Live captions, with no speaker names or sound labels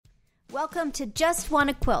Welcome to Just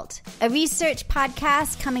Wanna Quilt, a research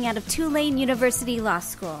podcast coming out of Tulane University Law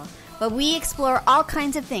School, where we explore all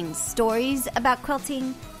kinds of things, stories about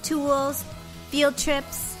quilting, tools, field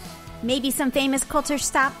trips, maybe some famous quilters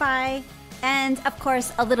stop by, and, of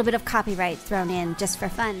course, a little bit of copyright thrown in just for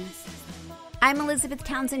fun. I'm Elizabeth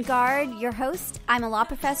Townsend Guard, your host. I'm a law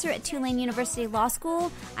professor at Tulane University Law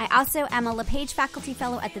School. I also am a LePage faculty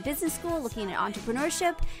fellow at the business school looking at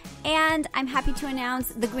entrepreneurship. And I'm happy to announce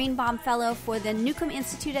the Greenbaum Fellow for the Newcomb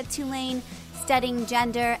Institute at Tulane, studying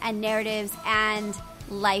gender and narratives and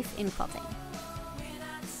life in quilting.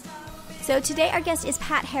 So today our guest is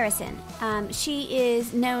Pat Harrison. She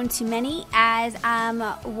is known to many as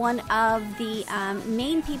one of the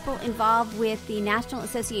main people involved with the National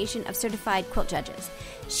Association of Certified Quilt Judges.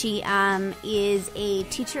 She is a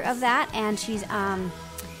teacher of that, and she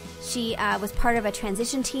was part of a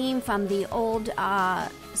transition team from the old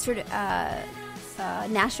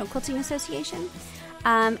National Quilting Association.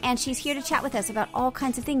 And she's here to chat with us about all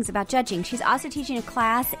kinds of things about judging. She's also teaching a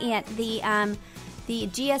class at the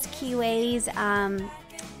GSQA's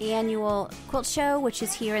annual quilt show, which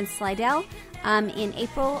is here in Slidell in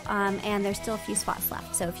April, and there's still a few spots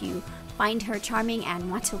left. So if you find her charming and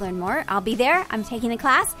want to learn more, I'll be there. I'm taking the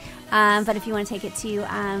class, but if you want to take it too,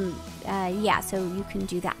 so you can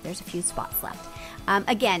do that. There's a few spots left.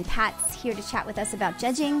 Again, Pat's here to chat with us about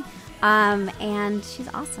judging, and she's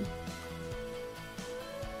awesome.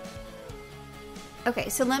 Okay,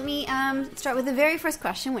 so let me start with the very first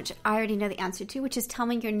question, which I already know the answer to, which is tell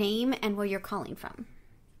me your name and where you're calling from.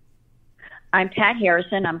 I'm Pat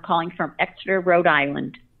Harrison. I'm calling from Exeter, Rhode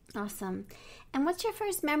Island. Awesome. And what's your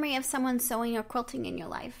first memory of someone sewing or quilting in your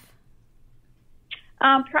life?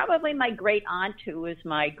 Probably my great aunt, who was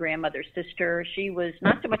my grandmother's sister. She was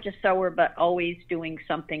not so much a sewer, but always doing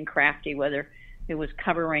something crafty, whether it was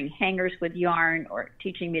covering hangers with yarn or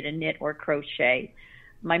teaching me to knit or crochet.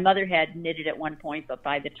 My mother had knitted at one point, but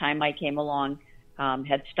by the time I came along,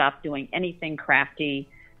 had stopped doing anything crafty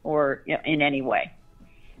or in any way.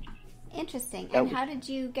 Interesting. And how did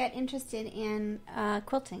you get interested in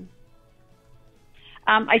quilting?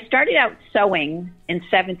 I started out sewing in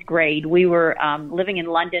 7th grade. We were living in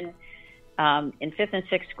London in 5th and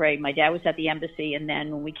 6th grade. My dad was at the embassy, and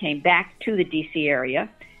then when we came back to the D.C. area,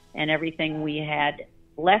 and everything we had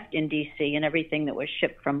left in D.C. and everything that was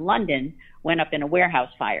shipped from London went up in a warehouse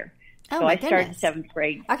fire. Oh, so my I started goodness. 7th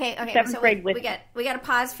grade. Okay. Seventh grade we got to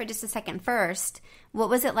pause for just a second first. What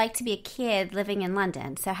was it like to be a kid living in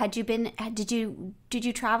London? So did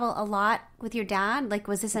you travel a lot with your dad? Like,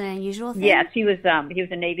 was this an unusual thing? Yes, he was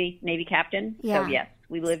a Navy captain. Yeah. So yes,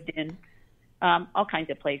 we lived in all kinds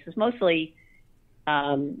of places, mostly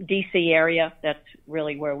D.C. area. That's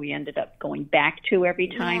really where we ended up going back to every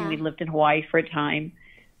time. Yeah. We lived in Hawaii for a time,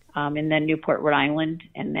 and then Newport, Rhode Island,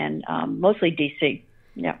 and then mostly D.C.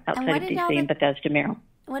 Yeah, outside of D.C. in Bethesda, Maryland.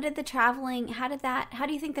 What did the traveling, how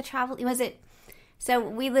do you think the travel, so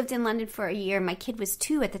we lived in London for a year. My kid was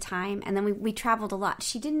 2 at the time, and then we traveled a lot.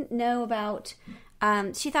 She didn't know about,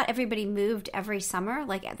 she thought everybody moved every summer.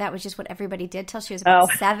 Like, that was just what everybody did till she was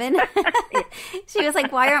about 7. She was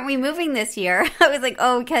like, why aren't we moving this year? I was like,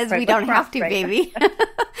 because we don't have to, baby.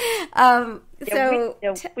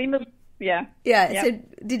 We moved. Yeah. Yeah. So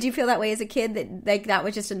did you feel that way as a kid, that that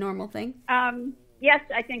was just a normal thing? Yes,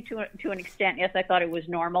 I think to an extent. Yes, I thought it was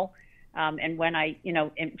normal. And when I,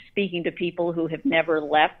 am speaking to people who have never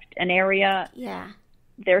left an area,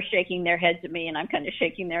 they're shaking their heads at me, and I'm kind of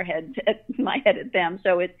shaking my head at them.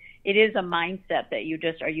 So it is a mindset that you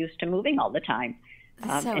just are used to moving all the time,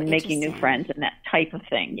 and making new friends and that type of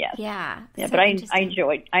thing. Yes. Yeah. Yeah. But I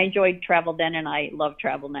enjoyed travel then, and I love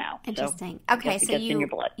travel now. Interesting. So okay. So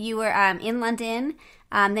you were in London,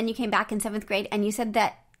 then you came back in 7th grade, and you said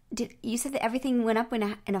that. You said that everything went up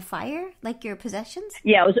in a fire, like your possessions?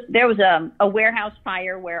 Yeah, there was a warehouse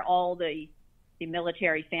fire where all the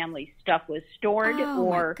military family stuff was stored,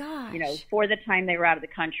 or for the time they were out of the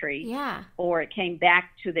country, or it came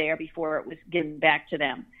back to there before it was given back to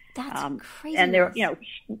them. That's crazy. And there were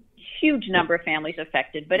huge number of families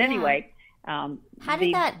affected. But anyway, how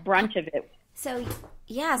did that brunt of it? So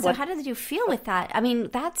how did you feel with that? I mean,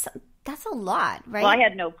 that's a lot, right?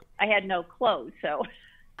 Well, I had no clothes, so.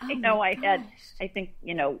 I think,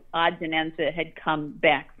 odds and ends that had come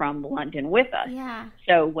back from London with us. Yeah.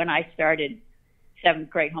 So when I started 7th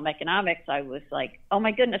grade home economics, I was like, oh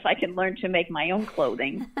my goodness, I can learn to make my own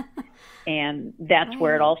clothing. And that's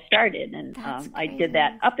where it all started. And I did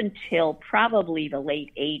that up until probably the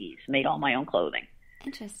late 80s, made all my own clothing.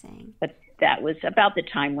 Interesting. But that was about the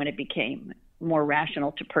time when it became more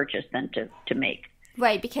rational to purchase than to make.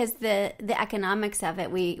 Right, because the economics of it,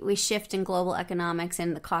 we shift in global economics,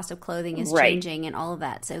 and the cost of clothing is right. changing and all of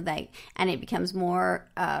that. So and it becomes more.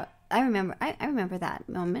 I remember that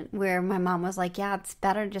moment where my mom was like, "Yeah, it's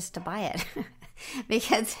better just to buy it."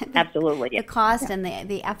 Because absolutely the cost and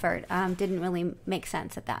the effort didn't really make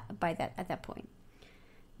sense at that point.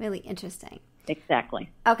 Really interesting. Exactly.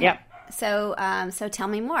 Okay. Yep. So tell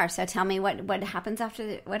me more. So tell me what happens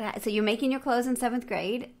after so you're making your clothes in 7th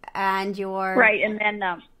grade, and you're right, and then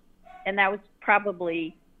and that was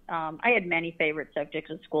probably I had many favorite subjects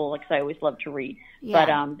in school because I always loved to read. Yeah.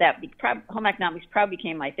 But home economics probably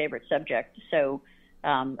became my favorite subject. So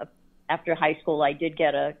after high school, I did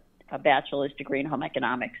get a bachelor's degree in home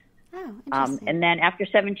economics. Oh, interesting. And then after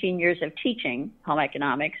 17 years of teaching home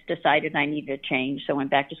economics, decided I needed a change, so went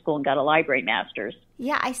back to school and got a library master's.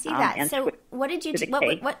 Yeah, I see that. So what did you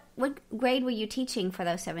what grade were you teaching for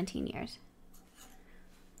those 17 years?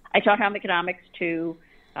 I taught home economics to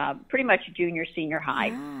pretty much junior, senior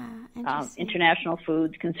high. International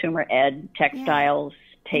foods, consumer ed, textiles,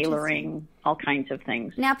 tailoring, all kinds of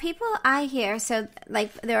things. Now, people I hear, so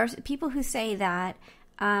like there are people who say that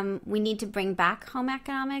we need to bring back home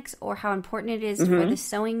economics, or how important it is for the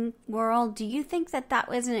sewing world. Do you think that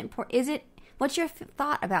wasn't important? Is it? What's your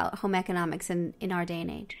thought about home economics in our day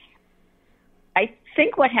and age? I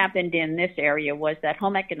think what happened in this area was that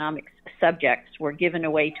home economics subjects were given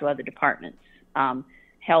away to other departments,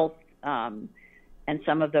 health, and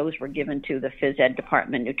some of those were given to the phys ed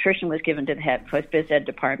department. Nutrition was given to the phys ed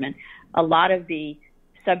department. A lot of the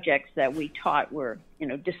subjects that we taught were,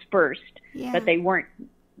 dispersed, but they weren't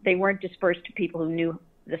dispersed to people who knew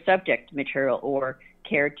the subject material or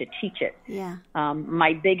cared to teach it. Yeah.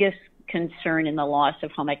 My biggest concern in the loss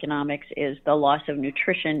of home economics is the loss of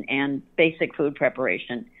nutrition and basic food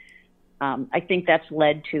preparation. I think that's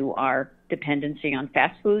led to our dependency on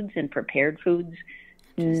fast foods and prepared foods,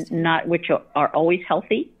 not which are always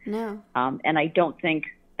healthy. No. And I think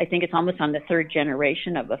it's almost on the third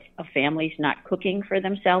generation of families not cooking for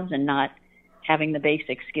themselves and not having the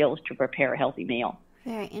basic skills to prepare a healthy meal.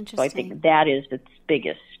 Very interesting. So I think that is its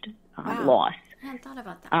biggest loss. I hadn't thought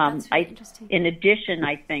about that. That's very interesting. In addition,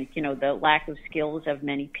 I think, the lack of skills of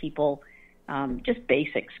many people, just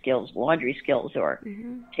basic skills, laundry skills, or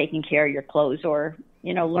taking care of your clothes, or,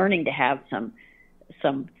 learning to have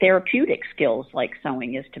some therapeutic skills like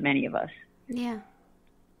sewing is to many of us. Yeah.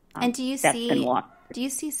 And do you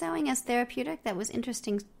see sewing as therapeutic? That was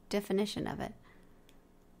interesting definition of it.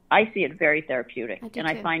 I see it very therapeutic, and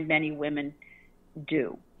I find many women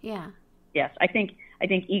do. Yeah. Yes, I think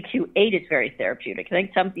EQ8 is very therapeutic. I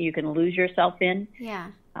think something you can lose yourself in. Yeah.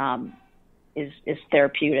 Is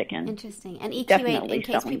therapeutic and interesting. And EQ8, in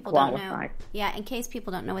case people don't know. Yeah, in case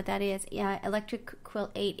people don't know what that is, Electric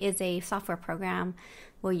Quilt 8 is a software program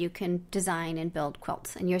where you can design and build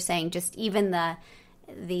quilts. And you're saying just even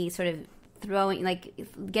the sort of throwing, like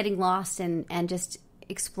getting lost and just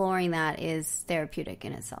exploring that is therapeutic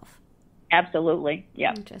in itself. Absolutely.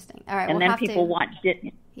 Yeah. Interesting. All right. And then people want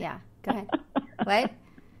Yeah. Go ahead. What?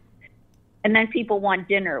 And then people want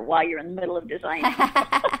dinner while you're in the middle of designing.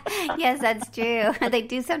 Yes, that's true. They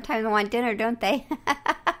do sometimes want dinner, don't they?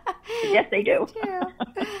 Yes, they do.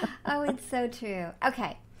 Oh, it's so true.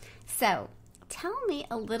 Okay. So tell me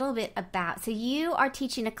a little bit about, so you are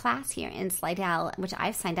teaching a class here in Slidell, which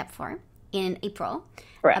I've signed up for in April,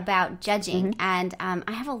 about judging. And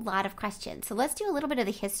I have a lot of questions. So let's do a little bit of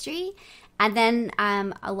the history and then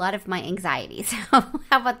a lot of my anxiety. So how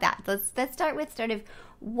about that? Let's start with sort of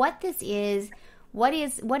what this is,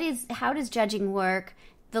 how does judging work,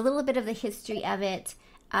 the little bit of the history of it,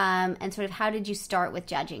 and sort of how did you start with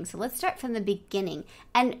judging? So let's start from the beginning.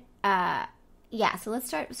 And so let's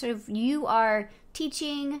start sort of, you are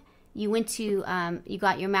teaching, you went to, you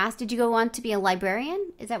got your master's. Did you go on to be a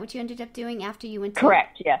librarian? Is that what you ended up doing after you went to?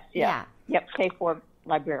 Correct, yes. Yeah. Yep, K4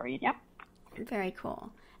 librarian, yep. Very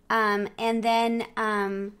cool. And then,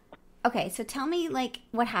 okay, so tell me, like,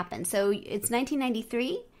 what happened. So it's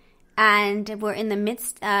 1993, and we're in the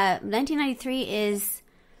midst, 1993 is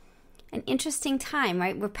an interesting time,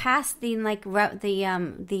 right? We're past the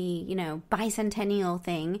bicentennial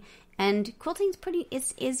thing, and quilting's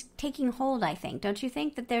is taking hold, I think. Don't you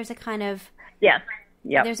think that there's a kind of... Yes,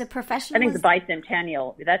 yeah. There's a professional... I think the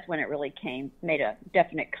bicentennial, that's when it really made a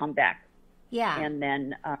definite comeback. Yeah. And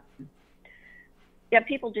then...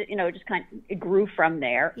 people just kind of, it grew from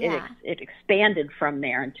there. Yeah. It expanded from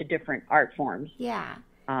there into different art forms. Yeah.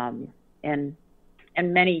 And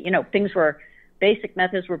many, things basic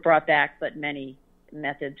methods were brought back, but many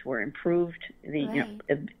methods were improved. The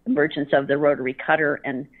emergence of the rotary cutter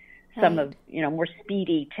and some of, more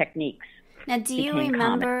speedy techniques Now, do you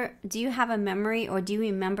remember, do you have a memory, or do you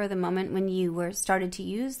remember the moment when you started to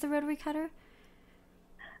use the rotary cutter?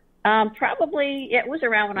 Probably, it was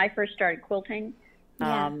around when I first started quilting.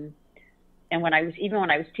 Yeah. And when I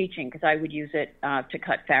was teaching, because I would use it to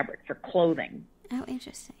cut fabric for clothing. Oh,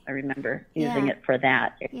 interesting. I remember using it for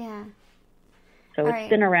that. Yeah. So it's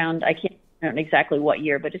been around, I can't remember exactly what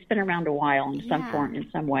year, but it's been around a while in some form, in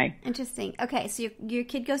some way. Interesting. Okay, so your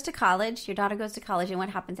kid goes to college, your daughter goes to college, and what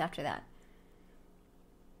happens after that?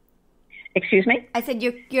 Excuse me? I said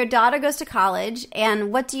your daughter goes to college,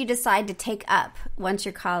 and what do you decide to take up once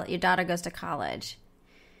your daughter goes to college?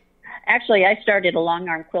 Actually, I started a long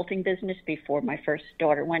arm quilting business before my first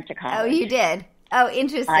daughter went to college. Oh, you did? Oh,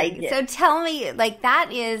 interesting. I did. So tell me, like,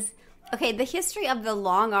 that is, okay, the history of the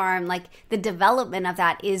long arm, like the development of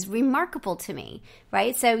that is remarkable to me,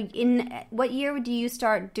 right? So in what year do you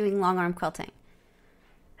start doing long arm quilting?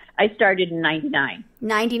 I started in 99.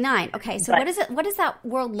 99. Okay, so what does that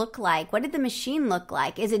world look like? What did the machine look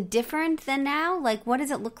like? Is it different than now? Like, what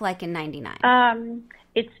does it look like in 99?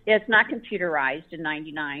 It's not computerized in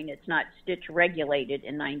 99. It's not stitch regulated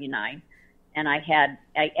in 99. And I had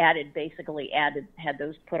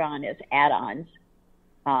those put on as add-ons,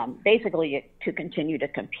 basically to continue to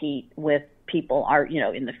compete with people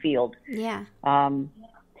in the field. Yeah.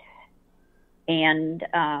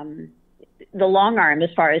 The long arm, as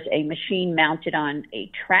far as a machine mounted on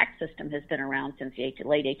a track system, has been around since the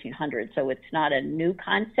late 1800s. So it's not a new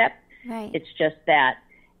concept. Right. It's just that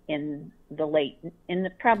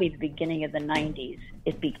probably the beginning of the 90s,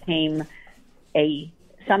 it became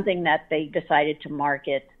something that they decided to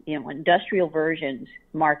market, industrial versions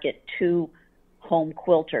market to home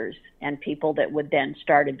quilters and people that would then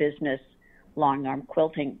start a business long arm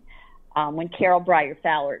quilting. When Carol Breyer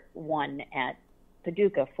Fowler won at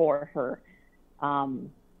Paducah for her, I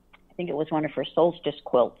think it was one of her solstice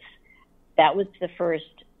quilts, that was the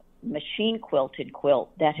first machine quilted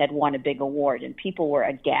quilt that had won a big award, and people were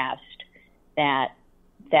aghast that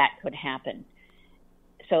could happen.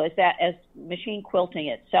 So as machine quilting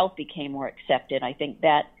itself became more accepted, I think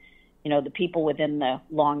that, the people within the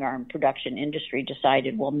long arm production industry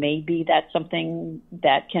decided, well, maybe that's something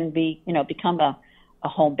that can be, become a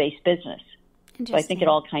home-based business. So I think it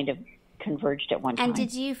all kind of converged at one time. And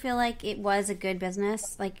did you feel like it was a good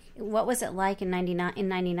business? Like, what was it like in 99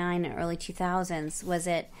 and early 2000s? Was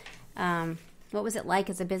it, what was it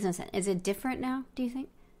like as a business? Is it different now, do you think?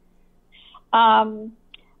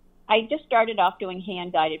 I just started off doing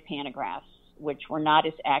hand-guided pantographs, which were not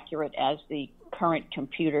as accurate as the current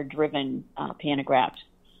computer-driven pantographs,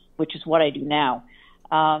 which is what I do now.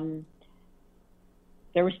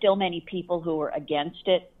 There were still many people who were against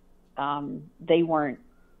it. They weren't.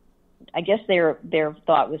 I guess their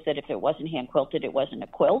thought was that if it wasn't hand quilted, it wasn't a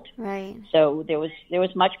quilt. Right. So there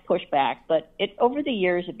was much pushback, but over the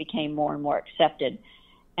years it became more and more accepted.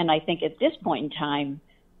 And I think at this point in time,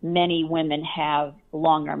 many women have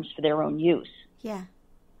long arms for their own use. Yeah.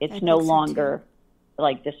 It's no longer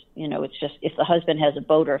like this, it's just if the husband has a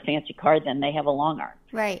boat or a fancy car, then they have a long arm.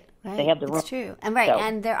 Right. They have the room. It's true.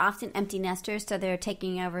 And they're often empty nesters, so they're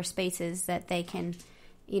taking over spaces that they can,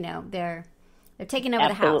 they're taking over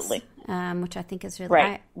Absolutely. the house, which I think is really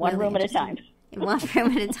right. One really room at a time. One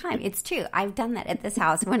room at a time. It's true. I've done that at this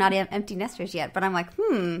house. We're not empty nesters yet, but I'm like,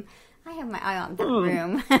 I have my eye on that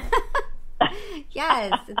room.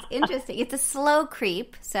 Yes, it's interesting. It's a slow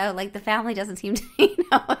creep, so like the family doesn't seem to,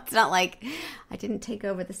 it's not like I didn't take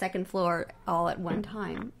over the second floor all at one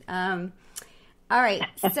time. All right,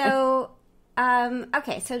 so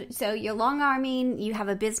okay, so you're long arming. You have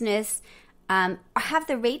a business. Have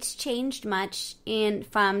the rates changed much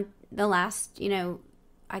from the last,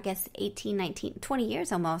 I guess 18, 19, 20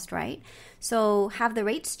 years almost, right? So have the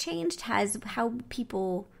rates changed? Has how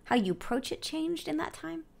you approach it changed in that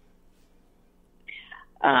time?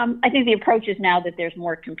 I think the approach is now that there's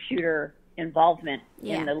more computer involvement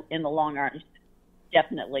in the long arms,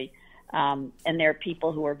 definitely. And there are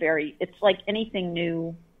people who are it's like anything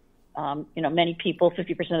new. Many people, 50%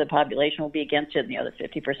 of the population will be against it, and the other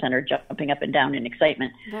 50% are jumping up and down in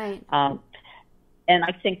excitement. Right. And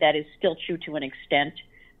I think that is still true to an extent.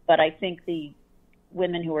 But I think the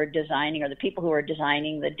women who are designing, or the people who are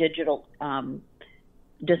designing the digital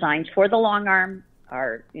designs for the long arm,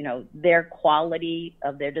 are, their quality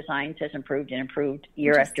of their designs has improved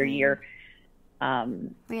year after year.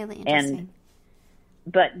 Really interesting.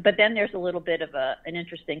 But then there's a little bit of an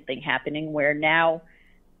interesting thing happening where now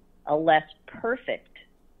a less perfect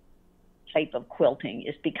type of quilting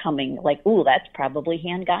is becoming like, ooh, that's probably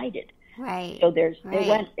hand guided. Right. So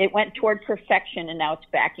it went toward perfection, and now it's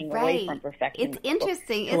backing away from perfection. It's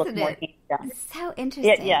interesting, isn't it? It's so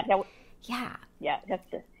interesting. Yeah. Yeah, it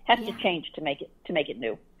has to change to make it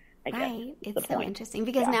new. I right. guess It's so interesting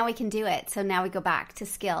because now we can do it. So now we go back to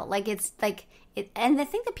skill. Like it's like it, and the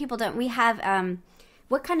thing that people don't. We have.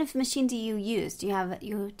 What kind of machine do you use? Have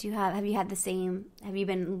you had the same? Have you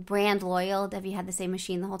been brand loyal? Have you had the same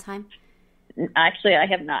machine the whole time? Actually, I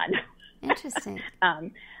have not. Interesting.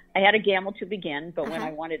 I had a Gamble to begin, but when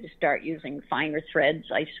I wanted to start using finer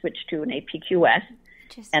threads, I switched to an APQS.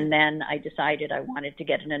 And then I decided I wanted to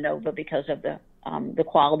get an ANOVA because of the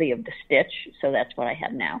quality of the stitch. So that's what I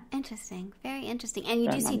have now. Interesting. Very interesting. And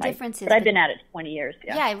you do see differences. But I've been at it 20 years.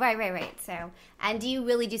 Yeah, right. So, and do you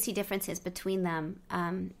really do see differences between them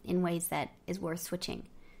in ways that is worth switching?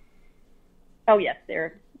 Oh, yes.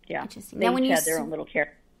 Interesting. They now, when each you had their own little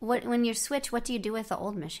care. When you switch, what do you do with the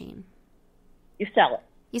old machine? You sell it.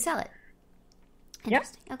 You sell it.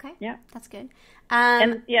 Interesting. Yep. Okay. Yeah. That's good.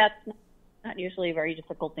 And it's not usually a very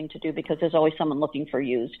difficult thing to do because there's always someone looking for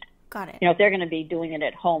used. Got it. If they're going to be doing it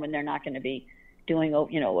at home and they're not going to be doing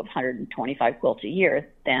 125 quilts a year,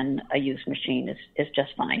 then a used machine is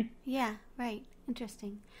just fine. Yeah. Right.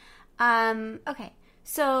 Interesting. Okay.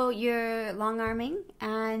 So you're long arming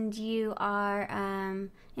and you are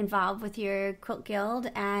involved with your quilt guild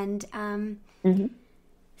and.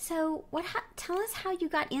 So, tell us how you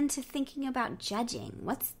got into thinking about judging.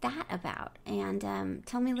 What's that about? And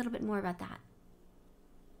tell me a little bit more about that.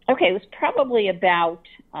 Okay, it was probably about,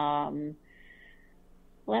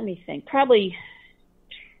 let me think, probably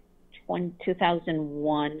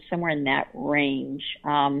 2001, somewhere in that range.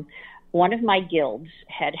 One of my guilds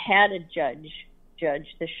had a judge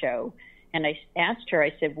the show, and I asked her,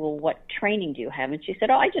 I said, well, what training do you have? And she said,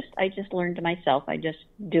 I just learned myself. I just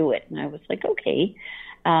do it. And I was like, okay.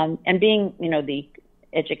 And being, the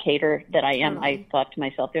educator that I am, I thought to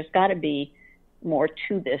myself, there's got to be more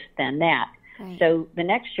to this than that. Right. So the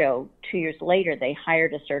next show, 2 years later, they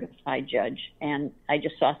hired a certified judge, and I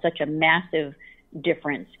just saw such a massive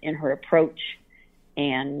difference in her approach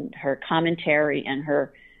and her commentary and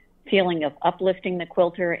her feeling of uplifting the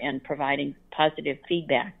quilter and providing positive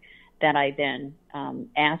feedback that I then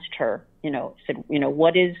asked her, said,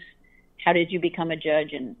 how did you become a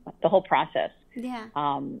judge and the whole process? Yeah.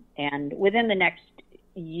 And within the next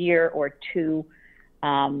year or two,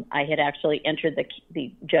 I had actually entered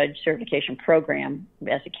the judge certification program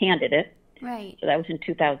as a candidate. Right. So that was in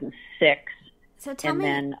 2006. So tell me.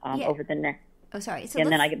 And then over the next. Oh, sorry. So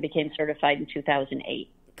then I became certified in 2008.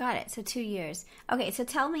 Got it. So 2 years. Okay. So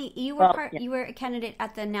tell me, you were a candidate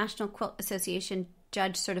at the National Quilt Association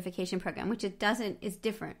Judge Certification Program, which is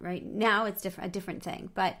different, right? Now it's a different thing,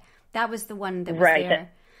 but that was the one that was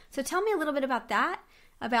there. So tell me a little bit about that,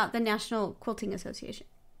 about the National Quilting Association.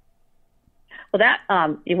 Well,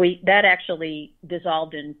 that actually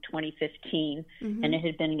dissolved in 2015, and it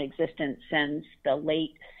had been in existence since the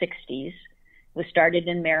late 60s. It was started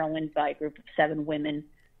in Maryland by a group of 7 women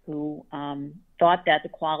who thought that the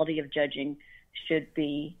quality of judging should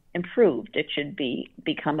be improved. It should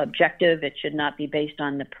become objective. It should not be based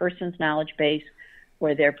on the person's knowledge base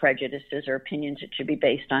or their prejudices or opinions. It should be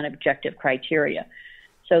based on objective criteria.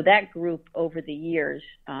 So that group over the years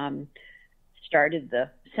started the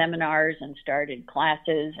seminars and started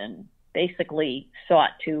classes and basically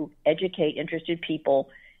sought to educate interested people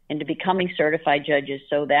into becoming certified judges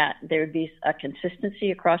so that there would be a consistency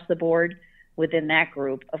across the board within that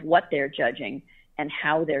group of what they're judging and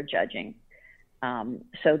how they're judging.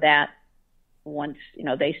 So that once,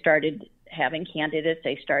 they started having candidates,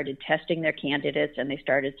 they started testing their candidates, and they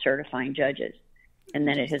started certifying judges. And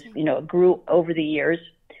then it has, grew over the years.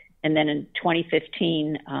 And then in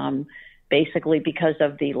 2015, basically because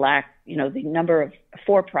of the lack, the number of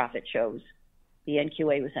for-profit shows, the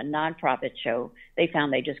NQA was a non-profit show, they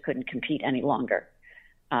found they just couldn't compete any longer.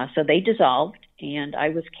 So they dissolved, and I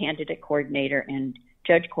was candidate coordinator and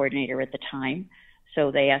judge coordinator at the time. So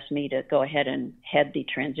they asked me to go ahead and head the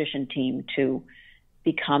transition team to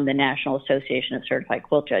become the National Association of Certified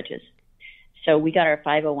Quilt Judges. So we got our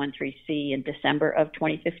 501(c) in December of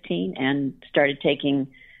 2015 and started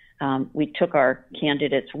we took our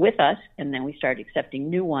candidates with us, and then we started accepting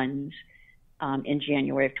new ones in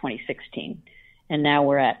January of 2016. And now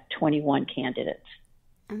we're at 21 candidates.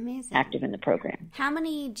 Amazing. Active in the program. How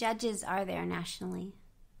many judges are there nationally?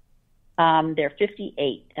 There are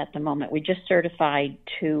 58 at the moment. We just certified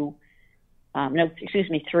 3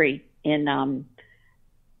 in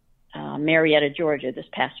Marietta, Georgia this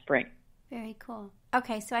past spring. Very cool.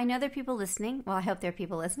 Okay, so I know there are people listening. Well, I hope there are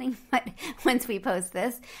people listening but once we post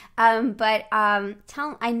this. I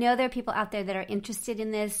know there are people out there that are interested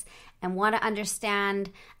in this and want to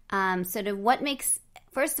understand sort of what's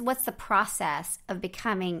the process of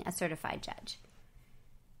becoming a certified judge?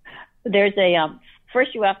 There's a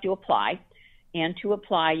first you have to apply, and to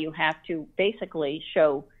apply you have to basically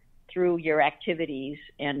show through your activities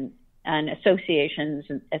and associations,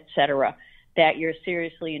 et cetera, that you're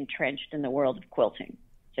seriously entrenched in the world of quilting.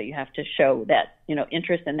 So you have to show that,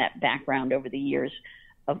 interest in that background over the years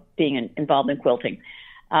of being involved in quilting.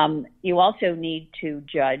 You also need to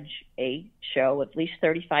judge a show of at least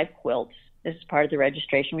 35 quilts. This is part of the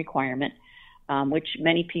registration requirement, which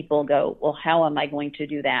many people go, well, how am I going to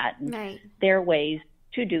do that? And right. There are ways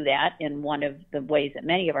to do that, and one of the ways that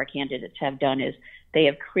many of our candidates have done is they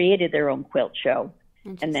have created their own quilt show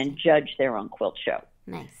and then judge their own quilt show.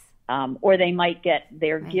 Nice. Or they might get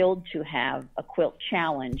their guild to have a quilt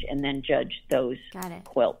challenge and then judge those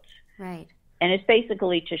quilts. Right. And it's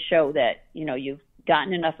basically to show that, you've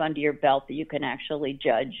gotten enough under your belt that you can actually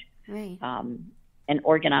judge and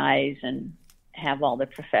organize and have all the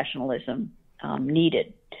professionalism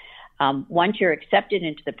needed. Once you're accepted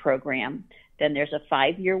into the program, then there's a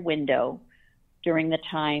 5-year window during the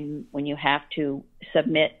time when you have to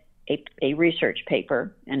submit a research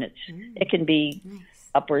paper, and it can be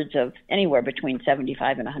upwards of anywhere between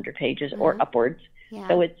 75 and 100 pages or upwards. Yeah.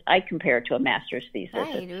 So I compare it to a master's thesis.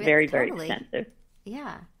 Right. It's very, very extensive.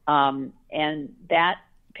 Yeah. And that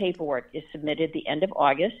paperwork is submitted the end of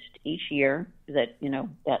August each year that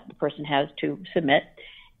the person has to submit,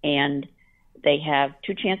 and they have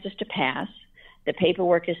 2 chances to pass. The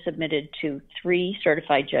paperwork is submitted to 3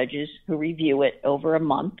 certified judges who review it over a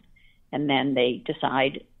month, and then they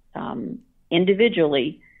decide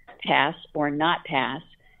individually pass or not pass,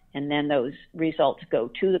 and then those results go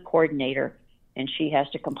to the coordinator, and she has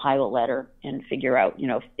to compile a letter and figure out,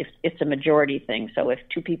 if it's a majority thing. So if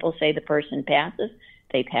 2 people say the person passes,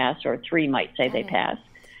 they pass, or 3 might say they pass.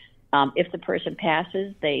 If the person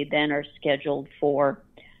passes, they then are scheduled for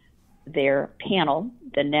their panel,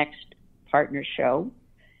 the next partner show,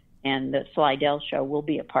 and the Slidell show will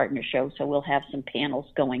be a partner show, so we'll have some panels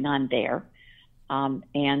going on there.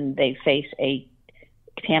 And they face a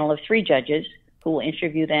panel of 3 judges who will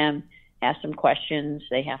interview them, ask them questions.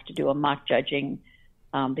 They have to do a mock judging.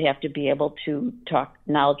 They have to be able to talk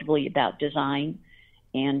knowledgeably about design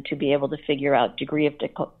and to be able to figure out degree of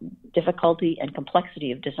difficulty and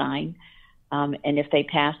complexity of design. And if they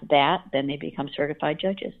pass that, then they become certified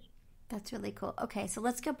judges. That's really cool. Okay, so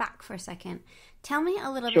let's go back for a second. Tell me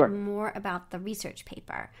a little bit more about the research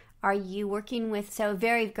paper. Are you working with, so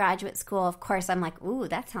very graduate school, of course, I'm like, ooh,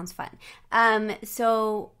 that sounds fun.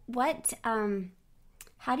 So what,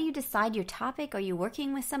 how do you decide your topic? Are you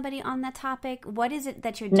working with somebody on that topic? What is it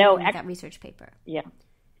that you're doing with that research paper? Yeah.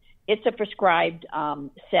 It's a prescribed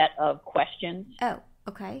set of questions. Oh,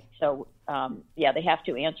 okay. So, they have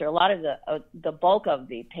to answer. A lot of the bulk of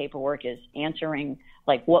the paperwork is answering,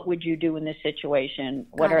 like, what would you do in this situation?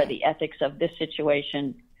 What are the ethics of this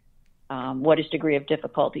situation? What is degree of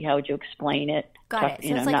difficulty? How would you explain it? Got it.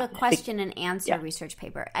 So it's like a question and answer research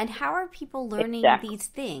paper. And how are people learning these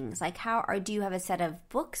things? Like, do you have a set of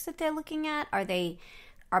books that they're looking at? Are they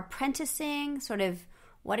apprenticing? Sort of,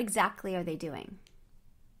 what exactly are they doing?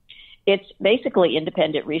 It's basically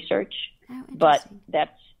independent research, but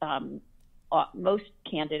that's most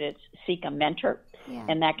candidates seek a mentor,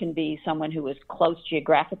 and that can be someone who is close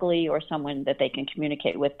geographically or someone that they can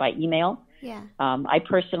communicate with by email. Yeah. I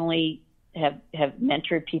personally have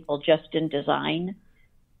mentored people just in design,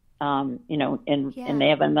 and they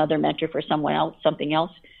have another mentor for something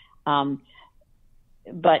else.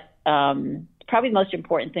 But probably the most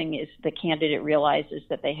important thing is the candidate realizes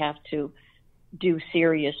that they have to do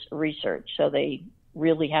serious research. So they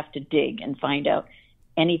really have to dig and find out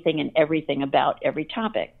anything and everything about every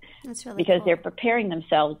topic. That's really because cool. They're preparing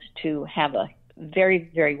themselves to have a very,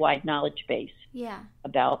 very wide knowledge base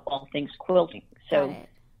about all things quilting. So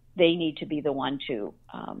they need to be the one to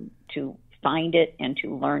find it and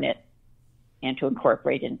to learn it and to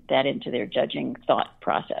incorporate that into their judging thought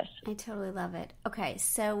process. I totally love it. Okay,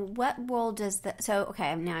 so what role does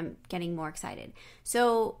now I'm getting more excited.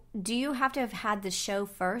 So do you have to have had the show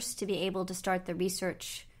first to be able to start the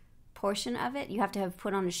research portion of it? You have to have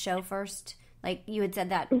put on a show first? Like you had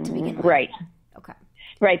said that to begin with. Right. Okay.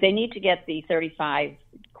 Right. They need to get the 35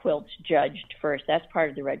 quilts judged first. That's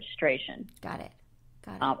part of the registration. Got it.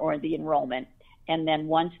 Or the enrollment. And then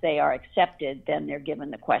once they are accepted, then they're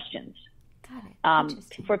given the questions. Got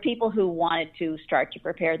it. For people who wanted to start to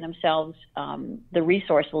prepare themselves, the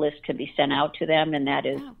resource list can be sent out to them, and that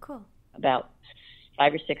is about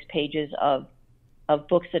 5 or 6 pages of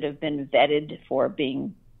books that have been vetted for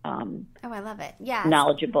being I love it. Yeah,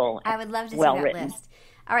 knowledgeable. I would love to see that list.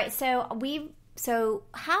 All right, so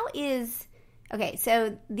how is Okay,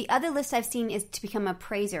 so the other list I've seen is to become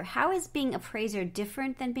appraiser. How is being appraiser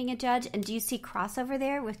different than being a judge? And do you see crossover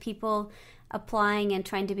there with people applying and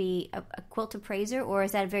trying to be a quilt appraiser, or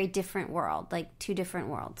is that a very different world, like two different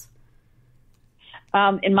worlds?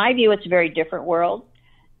 In my view, it's a very different world.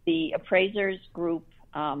 The appraisers group,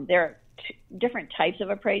 there are different types of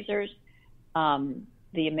appraisers.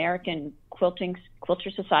 The American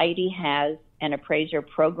Quilter Society has an appraiser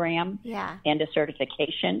program and a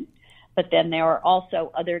certification. But then there are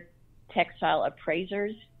also other textile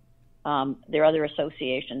appraisers. There are other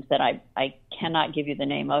associations that I cannot give you the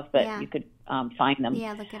name of, but you could find them.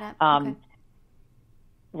 Yeah, look it up. Okay.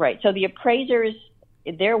 Right. So the appraisers,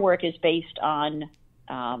 their work is based on,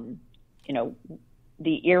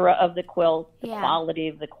 the era of the quilt, the quality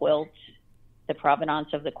of the quilt, the provenance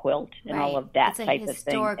of the quilt, and all of that type of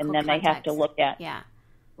thing. And then they have to look at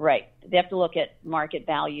right. They have to look at market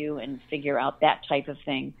value and figure out that type of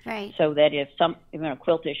thing. Right. So that if a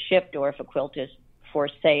quilt is shipped or if a quilt is for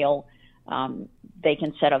sale, they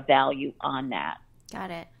can set a value on that. Got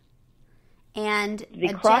it. And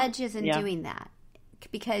a judge isn't doing that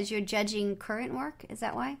because you're judging current work. Is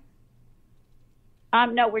that why?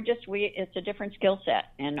 No, it's a different skill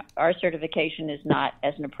set, and our certification is not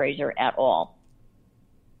as an appraiser at all.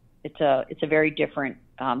 It's a very different.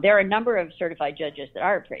 There are a number of certified judges that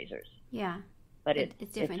are appraisers. Yeah, but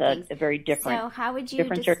it's different a very different. So how would you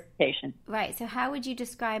different certification? Right. So how would you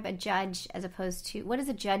describe a judge as opposed to what is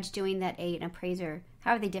a judge doing that an appraiser?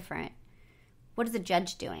 How are they different? What is a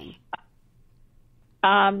judge doing?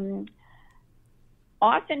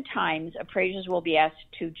 Oftentimes, appraisers will be asked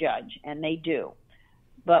to judge, and they do.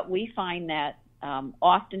 But we find that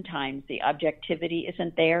oftentimes the objectivity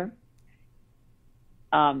isn't there,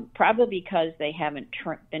 probably because they haven't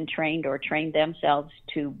been trained or trained themselves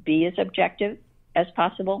to be as objective as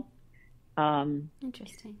possible.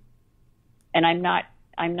 Interesting. And I'm not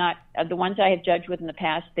the ones I have judged with in the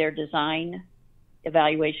past. Their design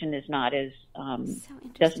evaluation is not as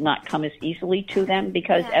does not come as easily to them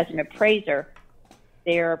because as an appraiser,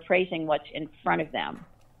 they're appraising what's in front of them.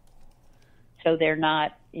 So they're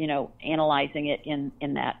not, analyzing it in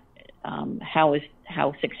that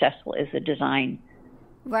how successful is the design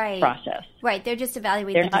process. Right. They're just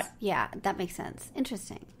evaluating. That makes sense.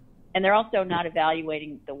 Interesting. And they're also not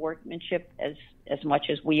evaluating the workmanship as much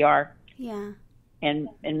as we are. Yeah. And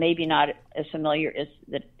maybe not as familiar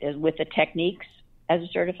as with the techniques as a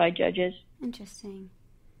certified judge is. Interesting.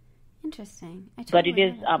 But it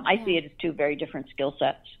is. I see it as two very different skill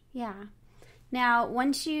sets. Yeah. Now,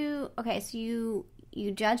 once so you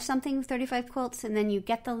judge something with 35 quilts, and then you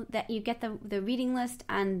get the reading list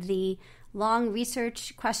and the long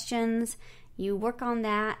research questions. You work on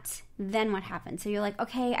that. Then what happens? So you're like,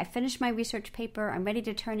 okay, I finished my research paper. I'm ready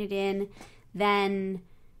to turn it in. Then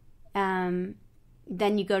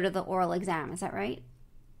you go to the oral exam. Is that right?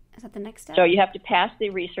 Is that the next step? So you have to pass the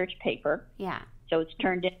research paper. Yeah. So it's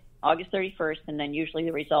turned in August 31st, and then usually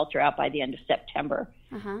the results are out by the end of September.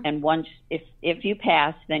 Uh-huh. And once, if you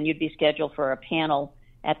pass, then you'd be scheduled for a panel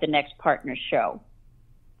at the next partner show.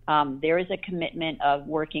 There is a commitment of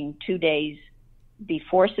working 2 days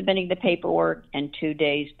before submitting the paperwork and 2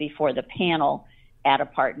 days before the panel at a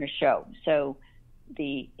partner show. So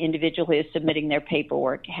the individual who is submitting their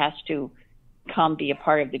paperwork has to come be a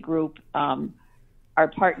part of the group. Our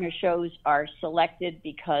partner shows are selected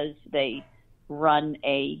because they run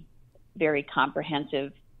a very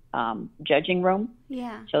comprehensive judging room,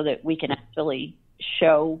 so that we can actually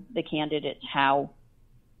show the candidates how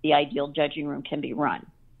the ideal judging room can be run.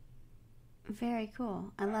 Very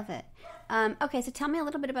cool. I love it. Okay, so tell me a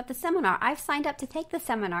little bit about the seminar. I've signed up to take the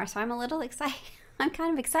seminar, so I'm a little excited. I'm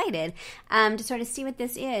kind of excited to sort of see what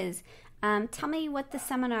this is. Tell me what the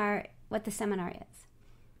seminar is.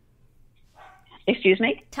 Excuse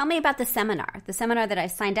me? Tell me about the seminar that I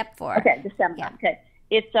signed up for. Okay, the seminar. Yeah. Okay.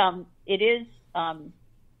 It is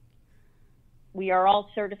we are all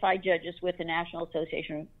certified judges with the National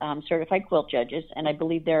Association of Certified Quilt Judges, and I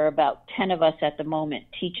believe there are about 10 of us at the moment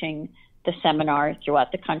teaching the seminar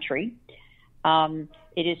throughout the country. It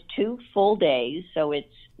is 2 full days, so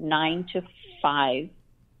it's 9 to 5,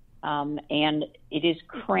 and it is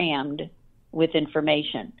crammed with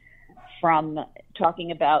information from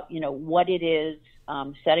talking about, what it is,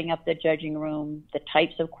 setting up the judging room, the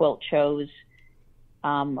types of quilt shows,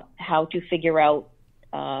 how to figure out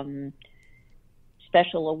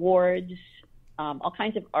special awards, all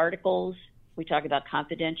kinds of articles. We talk about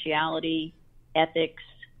confidentiality, ethics,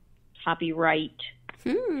 copyright.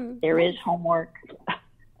 There is homework.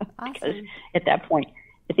 Awesome. Because at that point,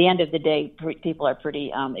 at the end of the day, people are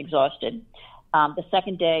pretty exhausted. The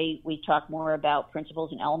second day, we talk more about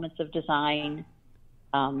principles and elements of design,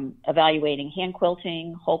 evaluating hand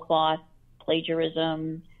quilting, whole cloth,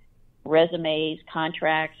 plagiarism, resumes,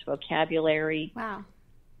 contracts, vocabulary. Wow.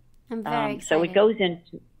 I'm very excited. So it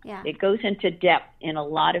goes into depth in a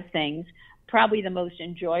lot of things. Probably the most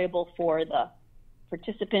enjoyable for the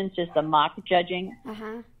participants is the mock judging.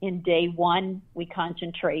 In day one, we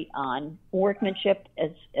concentrate on workmanship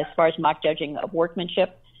as far as mock judging of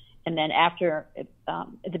workmanship. And then after,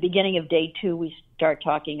 at the beginning of day two, we start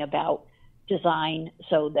talking about design,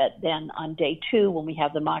 so that then on day two, when we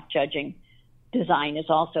have the mock judging, design is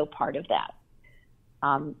also part of that.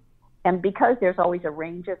 And because there's always a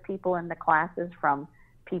range of people in the classes, from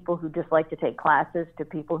people who just like to take classes to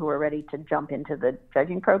people who are ready to jump into the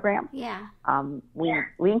judging program,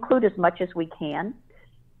 we include as much as we can,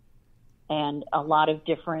 and a lot of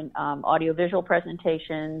different audiovisual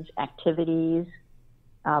presentations, activities,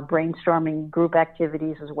 brainstorming group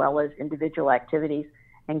activities as well as individual activities,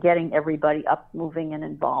 and getting everybody up, moving, and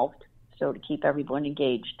involved, so to keep everyone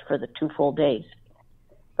engaged for the 2 full days.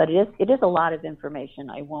 But it is a lot of information.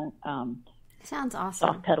 I won't sounds awesome.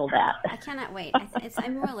 soft pedal that. I cannot wait.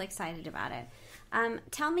 I'm really excited about it.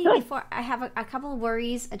 Tell me, before I have a couple of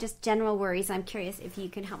worries, just general worries I'm curious if you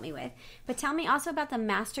can help me with. But tell me also about the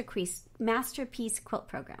Masterpiece Quilt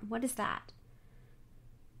Program. What is that?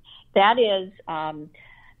 That is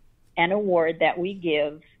an award that we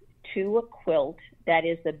give to a quilt that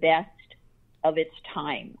is the best of its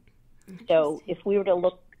time. So if we were to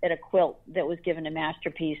look at a quilt that was given a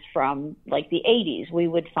masterpiece from like the 80s, we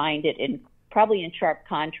would find it probably in sharp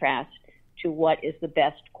contrast to what is the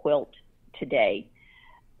best quilt today.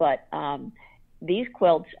 But these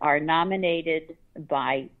quilts are nominated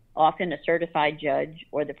by often a certified judge,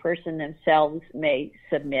 or the person themselves may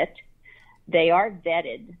submit. They are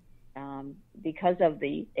vetted because of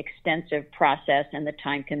the extensive process and the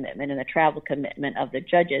time commitment and the travel commitment of the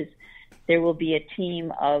judges. There will be a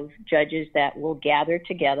team of judges that will gather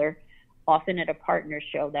together, often at a partner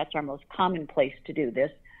show. That's our most common place to do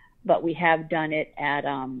this, but we have done it at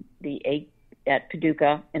at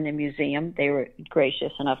Paducah in the museum. They were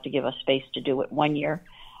gracious enough to give us space to do it one year.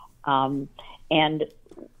 And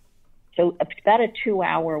so about a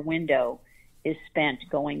 2-hour window is spent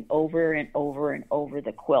going over and over and over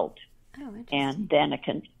the quilt. Oh, and then it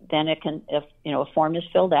can, if a form is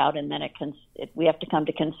filled out, and then we have to come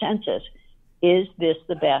to consensus. Is this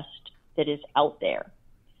the best that is out there?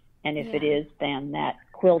 And if it is, then that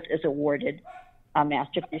quilt is awarded a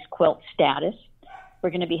Masterpiece Quilt status. We're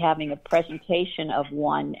going to be having a presentation of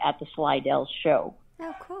one at the Slidell show.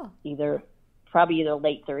 Oh, cool. Probably either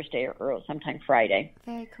late Thursday or sometime Friday.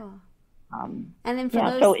 Very cool. And then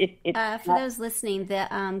for those listening,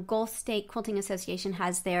 the Gulf State Quilting Association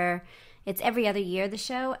has it's every other year, the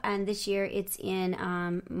show, and this year it's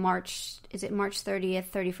in March. Is it March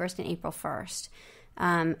 30th, 31st, and April 1st?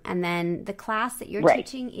 And then the class that you're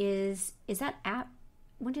teaching is that at,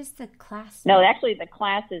 what is the class? No, actually the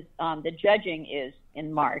class is, the judging is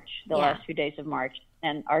in March, the last few days of March,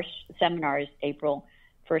 and our seminar is April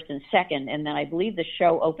 1st and 2nd, and then I believe the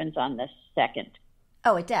show opens on the 2nd.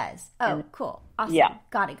 Oh, it does. Oh, cool. Awesome. Yeah.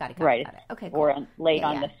 Got it. Right. Okay, cool. Or late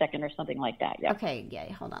on the 2nd or something like that. Yeah. Okay,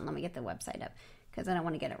 yeah. Hold on. Let me get the website up because I don't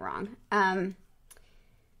want to get it wrong.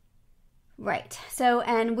 Right. So,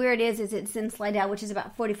 and where it is it's in Slidell, which is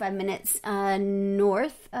about 45 minutes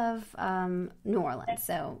north of New Orleans.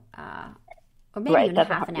 So, or maybe even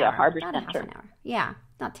half an hour. Yeah, Harbor About Center. Half an hour. Yeah,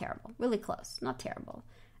 not terrible. Really close. Not terrible.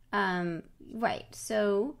 Right.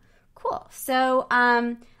 So, cool. So,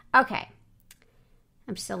 okay.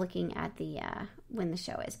 I'm still looking at the when the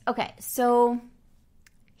show is. Okay, so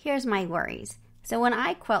here's my worries. So when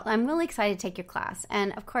I quilt, I'm really excited to take your class.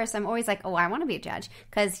 And, of course, I'm always like, oh, I want to be a judge.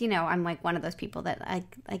 Because, I'm like one of those people that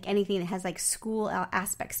like anything that has, like, school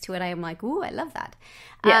aspects to it. I'm like, ooh, I love that.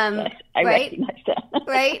 Yes, I recognize that.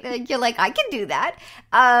 Right? You're like, I can do that.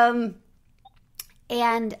 And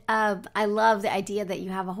I love the idea that you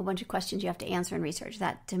have a whole bunch of questions you have to answer and research.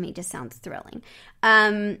 That, to me, just sounds thrilling.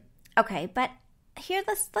 Okay, but here,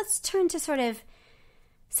 let's turn to sort of,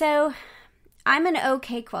 so I'm an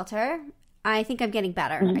okay quilter. I think I'm getting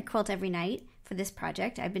better. Mm-hmm. I quilt every night for this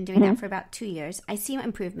project. I've been doing that for about 2 years. I see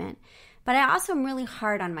improvement, but I also am really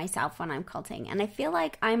hard on myself when I'm quilting, and I feel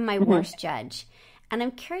like I'm my worst judge. And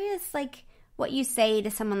I'm curious, like, what you say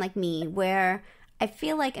to someone like me, where I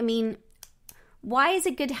feel like, why is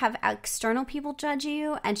it good to have external people judge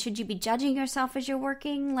you, and should you be judging yourself as you're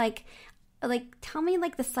working? Like, tell me,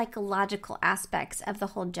 like, the psychological aspects of the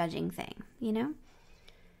whole judging thing,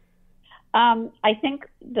 I think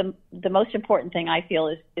the most important thing I feel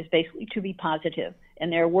is basically to be positive.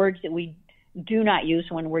 And there are words that we do not use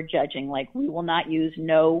when we're judging. Like, we will not use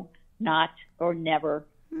no, not, or never.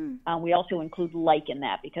 We also include like in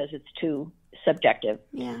that because it's too subjective.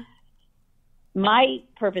 Yeah. My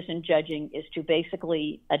purpose in judging is to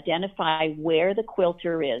basically identify where the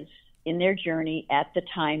quilter is in their journey at the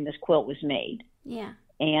time this quilt was made. Yeah.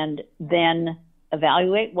 And then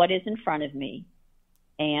evaluate what is in front of me.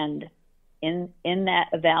 And in that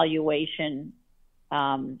evaluation,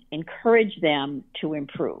 encourage them to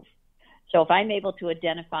improve. So if I'm able to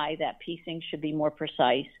identify that piecing should be more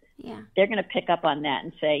precise, they're going to pick up on that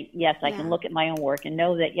and say, yes, I can look at my own work and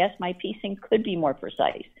know that, yes, my piecing could be more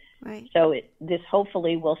precise. Right. So this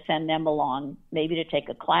hopefully will send them along, maybe to take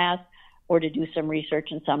a class or to do some research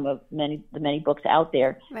in some of the many books out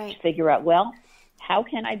there to figure out, well, how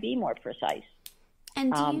can I be more precise?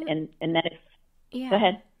 And and then go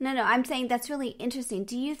ahead. No, I'm saying that's really interesting.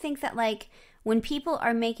 Do you think that, like, when people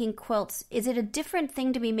are making quilts, is it a different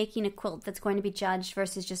thing to be making a quilt that's going to be judged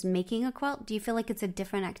versus just making a quilt? Do you feel like it's a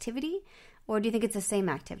different activity, or do you think it's the same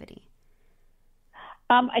activity?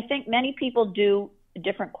 I think many people do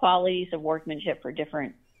different qualities of workmanship for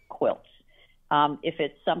different quilts. If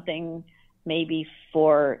it's something maybe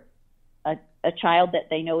for a child that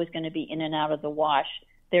they know is going to be in and out of the wash,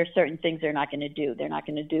 there are certain things they're not going to do. They're not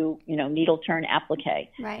going to do, needle turn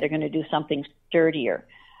applique. Right. They're going to do something sturdier.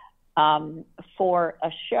 For a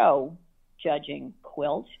show judging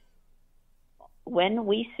quilt, when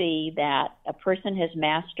we see that a person has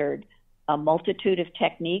mastered a multitude of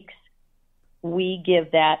techniques, we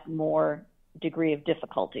give that more degree of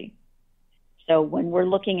difficulty. So when we're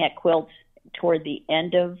looking at quilts toward the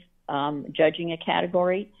end of judging a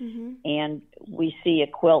category, and we see a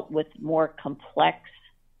quilt with more complex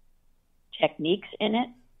techniques in it,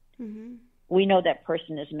 we know that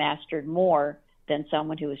person has mastered more than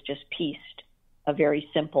someone who has just pieced a very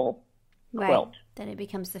simple quilt. Then it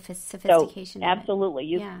becomes the sophistication. So,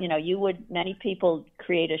 absolutely. Many people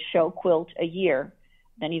create a show quilt a year.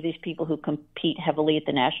 Many of these people who compete heavily at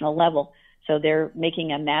the national level. So they're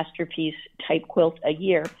making a masterpiece type quilt a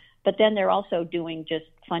year, but then they're also doing just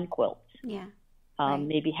fun quilts. Yeah.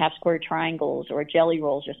 Maybe half square triangles or jelly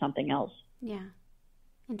rolls or something else. Yeah.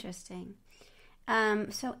 Interesting.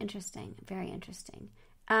 So interesting. Very interesting.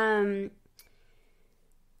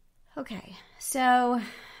 Okay. So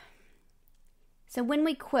when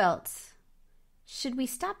we quilt, should we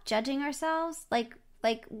stop judging ourselves? Like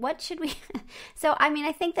what should we So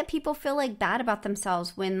I think that people feel like bad about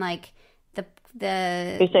themselves when like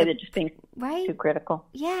they say they're just being too critical.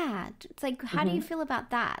 Yeah. It's like, how do you feel about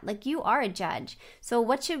that? Like, you are a judge. So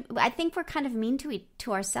I think we're kind of mean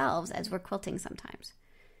to ourselves as we're quilting sometimes.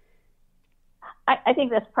 I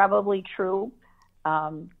think that's probably true.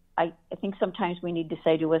 I think sometimes we need to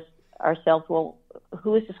say to ourselves, well,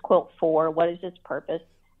 who is this quilt for? What is its purpose?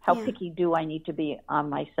 How picky do I need to be on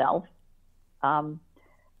myself?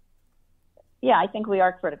 I think we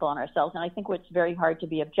are critical on ourselves, and I think it's very hard to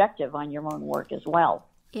be objective on your own work as well.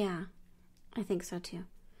 Yeah, I think so too.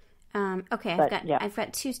 Okay, but, I've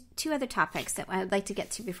got two other topics that I'd like to get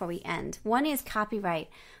to before we end. One is copyright.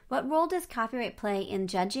 What role does copyright play in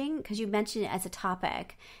judging? Because you mentioned it as a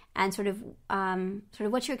topic, and sort of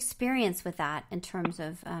what's your experience with that in terms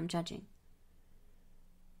of judging?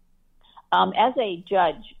 As a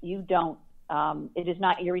judge, you don't. It is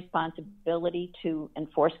not your responsibility to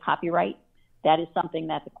enforce copyright. That is something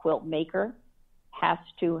that the quilt maker has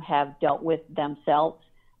to have dealt with themselves.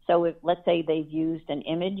 So if, let's say, they've used an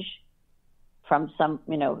image from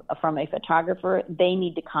from a photographer, they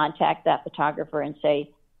need to contact that photographer and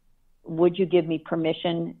say, would you give me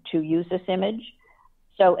permission to use this image?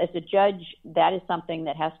 So as a judge, that is something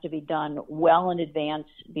that has to be done well in advance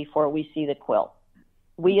before we see the quilt.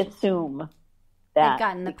 We assume that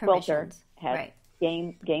the quilter has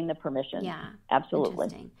gained the permission. Yeah, absolutely.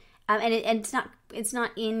 Interesting. And it's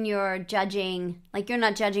not in your judging, like you're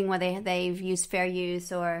not judging whether they've used fair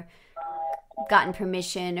use or gotten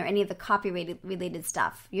permission or any of the copyright related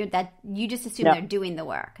stuff. You just assume they're doing the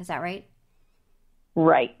work. Is that right?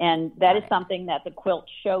 Right. And that is something that the quilt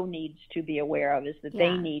show needs to be aware of, is that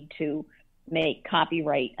they need to make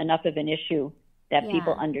copyright enough of an issue that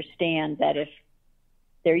people understand that if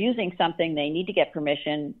they're using something, they need to get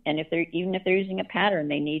permission. And even if they're using a pattern,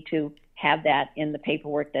 they need to have that in the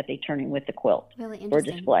paperwork that they turn in with the quilt for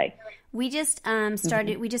display. We just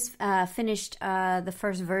started. We just finished the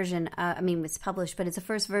first version. It's published, but it's the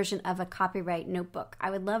first version of a copyright notebook.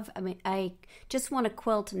 I just want a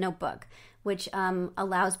quilt notebook, which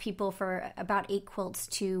allows people for about 8 quilts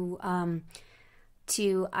to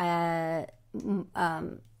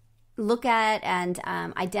look at and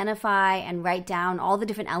identify and write down all the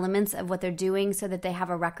different elements of what they're doing so that they have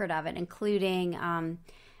a record of it, including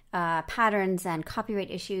patterns and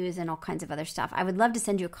copyright issues and all kinds of other stuff. I would love to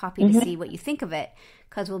send you a copy to see what you think of it,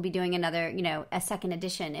 because we'll be doing another, a second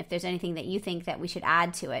edition if there's anything that you think that we should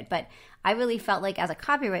add to it. But I really felt like, as a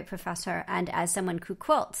copyright professor and as someone who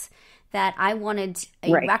quilts, that I wanted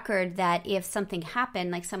a record that if something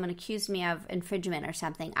happened, like someone accused me of infringement or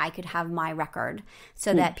something, I could have my record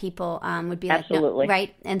so that people would be like, no,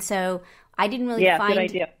 right? And so I didn't really find,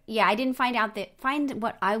 I didn't find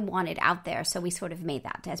what I wanted out there. So we sort of made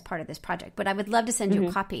that as part of this project. But I would love to send you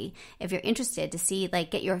a copy if you're interested to see,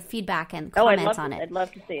 like, get your feedback and comments on it. I'd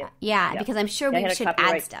love to see it. Yeah, because I'm sure we should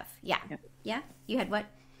add stuff. Yeah. You had what?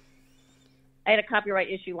 I had a copyright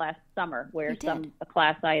issue last summer where a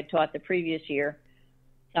class I had taught the previous year,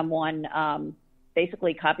 someone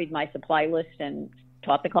basically copied my supply list and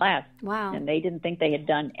taught the class. Wow. And they didn't think they had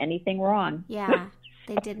done anything wrong. Yeah,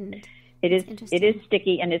 they didn't. It is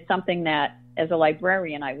sticky, and it's something that, as a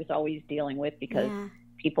librarian, I was always dealing with, because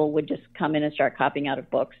people would just come in and start copying out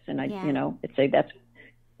of books, and I'd say that's,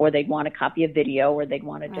 or they'd want to copy a video, or they'd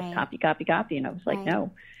want to just copy, and I was like,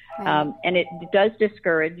 no. And it does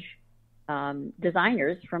discourage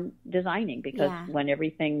designers from designing, because when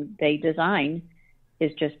everything they design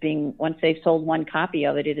is just being, once they've sold one copy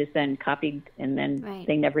of it, it is then copied, and then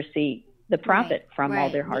they never see the profit from all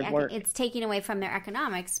their hard work. It's taking away from their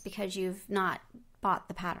economics because you've not bought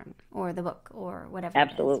the pattern or the book or whatever.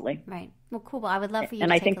 Absolutely. Right. Well, cool. Well, I would love for you to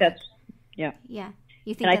take I think that's, You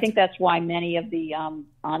think I think that's why many of the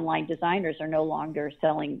online designers are no longer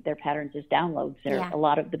selling their patterns as downloads. A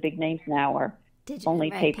lot of the big names now are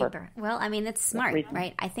only paper. Well, I mean, that's smart,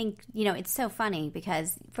 right? I think, it's so funny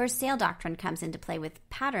because first sale doctrine comes into play with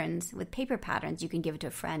patterns, with paper patterns. You can give it to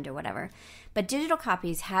a friend or whatever. But digital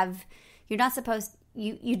copies you're not supposed,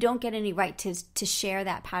 you don't get any right to share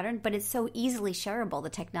that pattern, but it's so easily shareable, the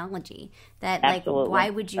technology, that like, why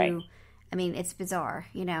would you, I mean, it's bizarre,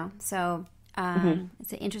 so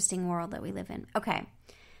it's an interesting world that we live in. Okay.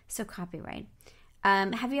 So copyright.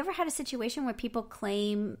 Have you ever had a situation where people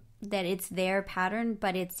claim that it's their pattern,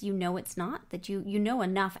 but it's not, that you know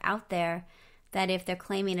enough out there that if they're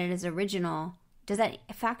claiming it as original, does that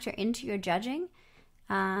factor into your judging?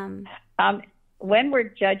 When we're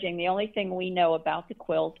judging, the only thing we know about the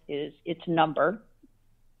quilt is its number.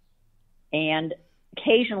 And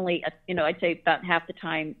occasionally, I'd say about half the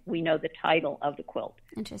time, we know the title of the quilt.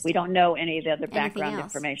 Interesting. We don't know any of the other background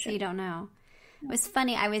information. So you don't know. It was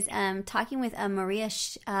funny. I was talking with Maria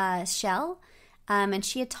Schell, and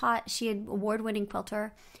she had award-winning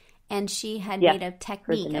quilter, and she had made a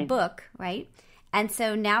technique, a book, right? And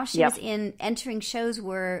so now she was entering shows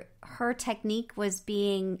where her technique was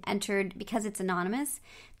being entered because it's anonymous,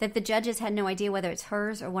 that the judges had no idea whether it's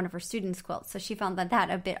hers or one of her students' quilts. So she found that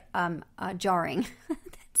a bit jarring.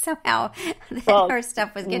 Somehow her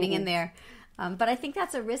stuff was getting in there. But I think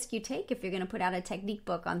that's a risk you take if you're going to put out a technique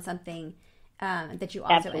book on something that you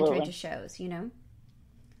also enter into shows,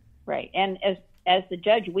 Right. And as the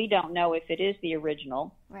judge, we don't know if it is the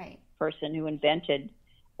original person who invented,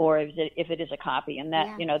 or if it is a copy. And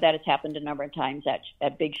that, that has happened a number of times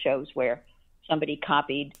at big shows where somebody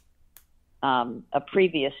copied a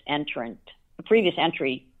previous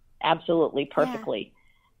entry absolutely perfectly.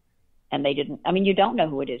 And they didn't, you don't know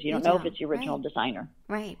who it is. You don't know if it's the original designer.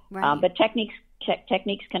 Right. But techniques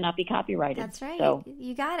cannot be copyrighted. That's right. So,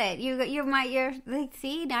 you got it. You're like,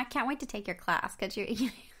 see, now I can't wait to take your class, because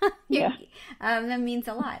that means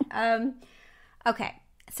a lot. Okay.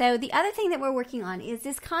 So the other thing that we're working on is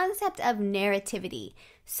this concept of narrativity.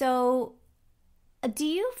 So do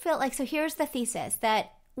you feel like, so here's the thesis,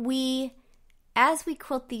 that as we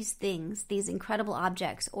quilt these things, these incredible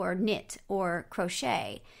objects, or knit or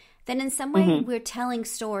crochet, then in some way we're telling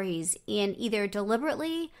stories in either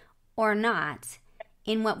deliberately or not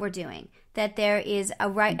in what we're doing. That there is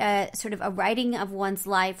sort of a writing of one's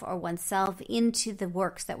life or oneself into the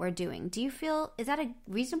works that we're doing. Do you feel, is that a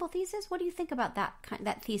reasonable thesis? What do you think about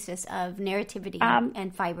that thesis of narrativity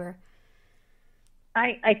and fiber?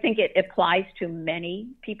 I think it applies to many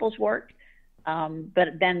people's work,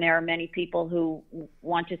 but then there are many people who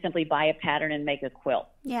want to simply buy a pattern and make a quilt.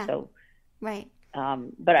 Yeah. So, right.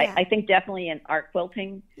 But I think definitely in art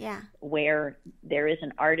quilting, where there is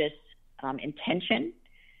an artist's intention,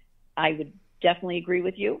 I would definitely agree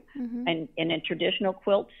with you. And in traditional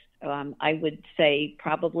quilts, I would say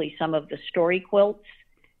probably some of the story quilts,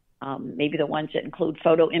 maybe the ones that include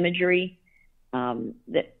photo imagery,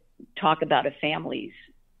 that talk about a family's,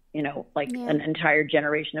 an entire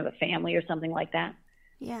generation of a family or something like that.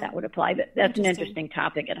 That would apply. But that's an interesting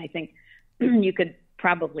topic, and I think you could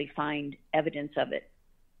probably find evidence of it.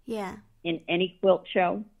 Yeah. In any quilt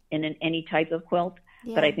show, and in any type of quilt,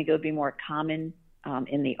 but I think it would be more common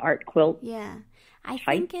in the art quilt. Yeah, I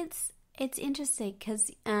think it's interesting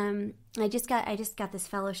because I just got this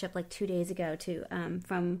fellowship like 2 days ago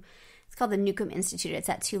from it's called the Newcomb Institute. It's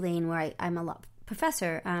at Tulane where I'm a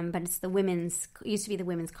professor, but it's used to be the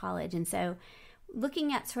women's college, and so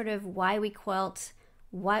looking at sort of why we quilt,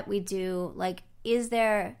 what we do, like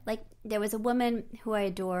there was a woman who I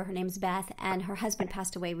adore, her name's Beth, and her husband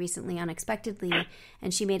passed away recently unexpectedly,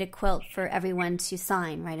 and she made a quilt for everyone to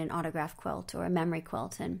sign, right, an autograph quilt or a memory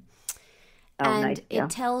quilt, and nice. It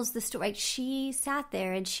tells the story. She sat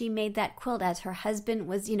there and she made that quilt as her husband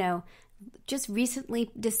was, just recently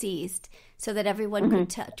deceased, so that everyone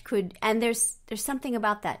could, and there's something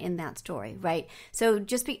about that in that story, right? So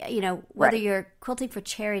just whether you're quilting for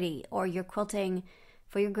charity or you're quilting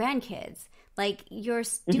for your grandkids, like you're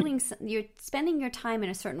spending your time in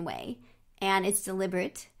a certain way, and it's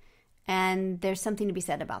deliberate, and there's something to be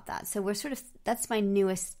said about that. So that's my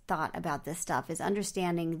newest thought about this stuff, is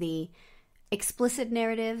understanding the explicit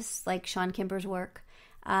narratives like Sean Kimber's work,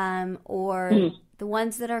 or the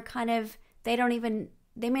ones that are kind of, they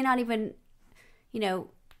may not even,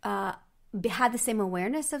 have the same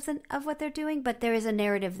awareness of what they're doing, but there is a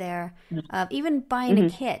narrative there. Even buying a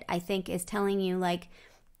kit, I think, is telling you, like,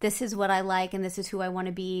 this is what I like, and this is who I want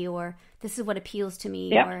to be, or this is what appeals to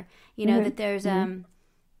me, or that there's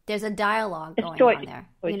a dialogue going on there,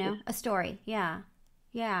 a story. Yeah.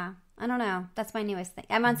 I don't know. That's my newest thing.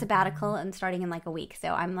 I'm on sabbatical and starting in like a week,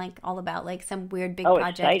 so I'm like all about like some weird big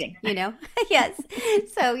project. Exciting. Yes.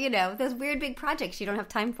 So those weird big projects you don't have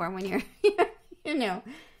time for when you're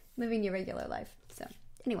living your regular life. So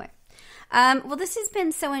anyway. Well, this has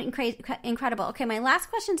been so incredible. Okay, my last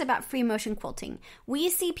question is about free motion quilting. We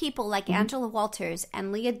see people like Angela Walters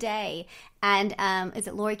and Leah Day and is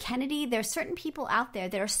it Lori Kennedy? There are certain people out there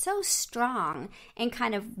that are so strong and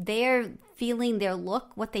kind of their feeling, their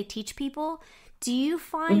look, what they teach people. Do you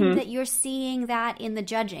find that you're seeing that in the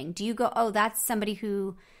judging? Do you go, oh, that's somebody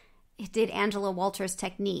who did Angela Walters'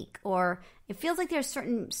 technique? Or it feels like there's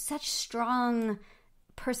such strong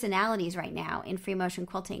personalities right now in free motion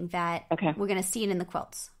quilting that we're going to see it in the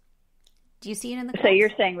quilts. Do you see it in the quilts? So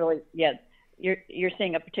you're saying really, you're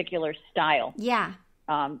seeing a particular style. Yeah.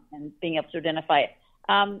 And being able to identify it.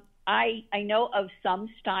 I know of some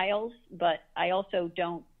styles, but I also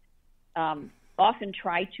don't often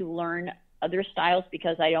try to learn other styles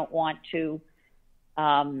because I don't want to,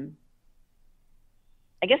 I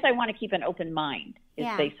guess I want to keep an open mind is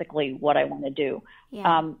basically what I want to do.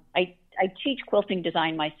 Yeah. I teach quilting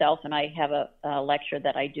design myself, and I have a lecture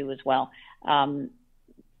that I do as well.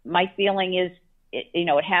 My feeling is,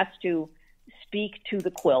 it has to speak to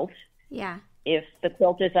the quilt. Yeah. If the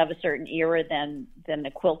quilt is of a certain era, then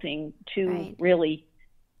the quilting to really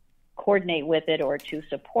coordinate with it or to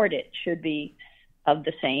support it should be of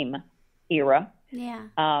the same era. Yeah.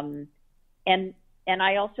 And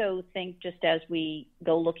I also think, just as we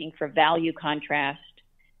go looking for value contrast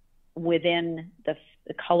within the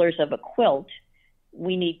colors of a quilt,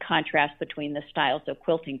 we need contrast between the styles of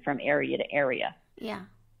quilting from area to area. Yeah.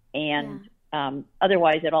 And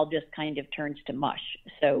otherwise it all just kind of turns to mush.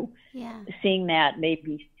 So seeing that,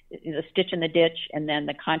 maybe the stitch in the ditch and then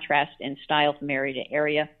the contrast in style from area to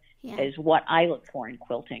area is what I look for in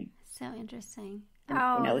quilting. So interesting.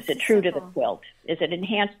 Is it true to the quilt? Is it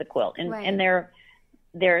enhance the quilt? And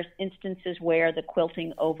there's instances where the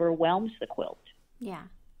quilting overwhelms the quilt. Yeah.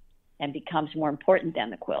 And becomes more important than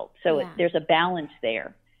the quilt. So there's a balance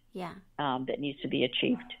there that needs to be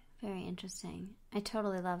achieved. Very interesting. I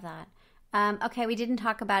totally love that. Okay, we didn't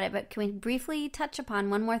talk about it, but can we briefly touch upon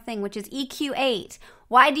one more thing, which is EQ8?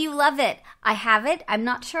 Why do you love it? I have it. I'm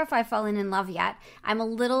not sure if I've fallen in love yet. I'm a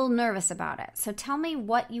little nervous about it. So tell me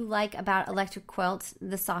what you like about Electric Quilt,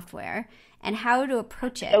 the software, and how to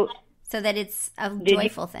approach it so that it's a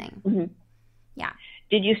joyful thing. Mm-hmm. Yeah.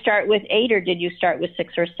 Did you start with 8 or did you start with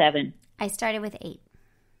 6 or 7? I started with 8.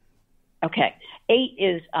 Okay. 8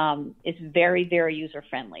 is very, very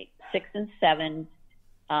user-friendly. 6 and 7,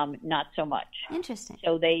 not so much. Interesting.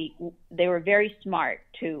 So they were very smart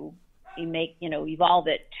to evolve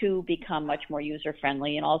it to become much more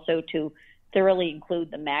user-friendly and also to thoroughly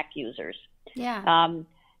include the Mac users. Yeah.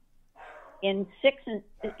 In 6 and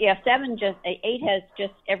 7, 8 has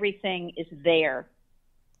just everything is there.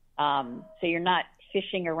 So you're not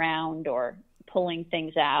fishing around or pulling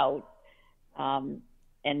things out,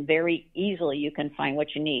 and very easily you can find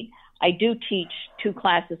what you need. I do teach 2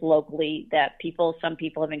 classes locally that some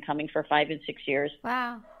people have been coming for 5 and 6 years.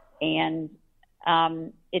 Wow. And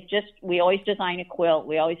We always design a quilt.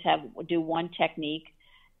 We always do one technique.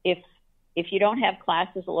 If you don't have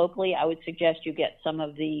classes locally, I would suggest you get some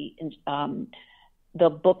of the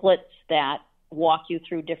booklets that walk you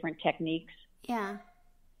through different techniques. Yeah.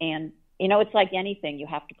 And it's like anything, you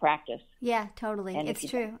have to practice. Yeah, totally. And it's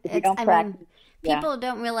true. If you don't practice, people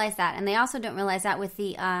don't realize that, and they also don't realize that with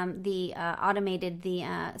the automated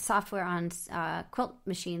software on quilt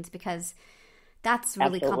machines, because that's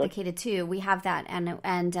really complicated too. We have that, and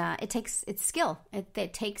it's skill.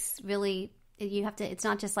 It takes really, you have to. It's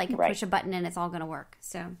not just like push a button and it's all going to work.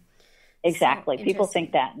 So. Exactly. So people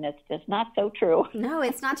think that, and it's just not so true. No,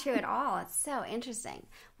 it's not true at all. It's so interesting.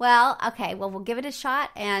 Well, okay. Well, we'll give it a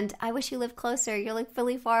shot, and I wish you lived closer. You're like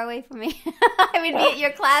really far away from me. I would be at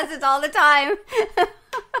your classes all the time.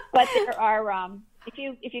 But there are,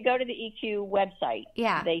 if you go to the EQ website,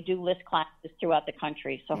 they do list classes throughout the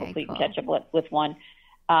country, so hopefully you can catch up with one.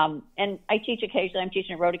 And I teach occasionally. I'm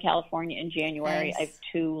teaching in Rhode, California in January. Nice. I have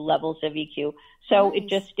 2 levels of EQ. So nice. It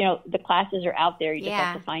just, the classes are out there. You just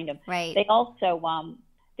have to find them. Right. They also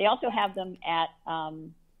have them at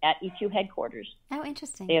EQ headquarters. Oh,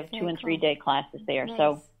 interesting. They have Very 2 and 3 cool. day classes there. Nice.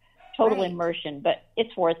 So total immersion, but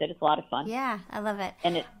it's worth it. It's a lot of fun. Yeah, I love it.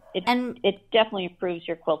 And it definitely improves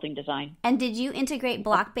your quilting design. And did you integrate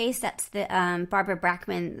block base? That's the Barbara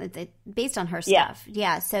Brackman, based on her stuff.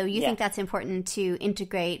 Yeah. So you think that's important to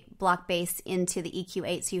integrate block base into the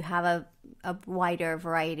EQ8 so you have a wider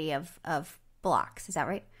variety of blocks. Is that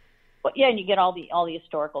right? Well, yeah, and you get all the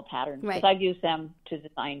historical patterns. Right. Because I've used them to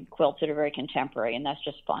design quilts that are very contemporary, and that's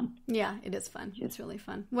just fun. Yeah, it is fun. It's really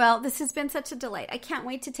fun. Well, this has been such a delight. I can't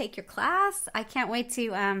wait to take your class. I can't wait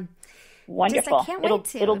to... Wonderful.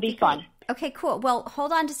 It'll be fun. Great. Okay, cool. Well,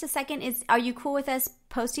 hold on just a second. Are you cool with us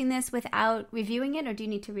posting this without reviewing it, or do you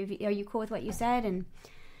need to review? Are you cool with what you said? And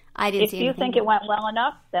I didn't see anything. If you think it went well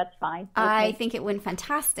enough, that's fine. I think it went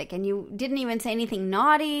fantastic, and you didn't even say anything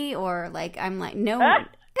naughty or no,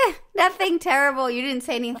 nothing terrible. You didn't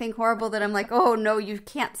say anything horrible that I'm like, oh no, you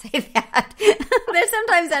can't say that. There's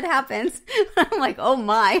sometimes that happens. I'm like, oh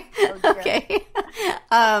my. Okay.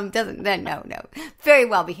 No. Very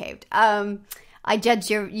well behaved. I judge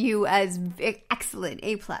you as excellent,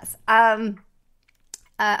 A+.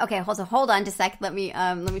 Okay, hold on just a sec. Let me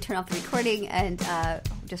turn off the recording and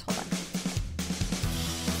just hold on.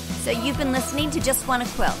 So you've been listening to Just Wanna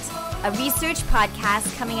Quilt, a research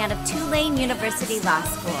podcast coming out of Tulane University Law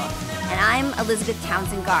School, and I'm Elizabeth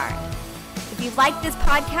Townsend-Gard. If you like this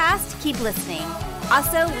podcast, keep listening.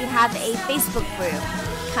 Also, we have a Facebook group.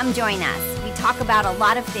 Come join us. We talk about a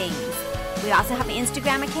lot of things. We also have an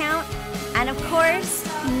Instagram account. And of course,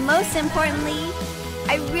 most importantly,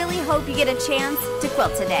 I really hope you get a chance to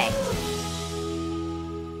quilt today.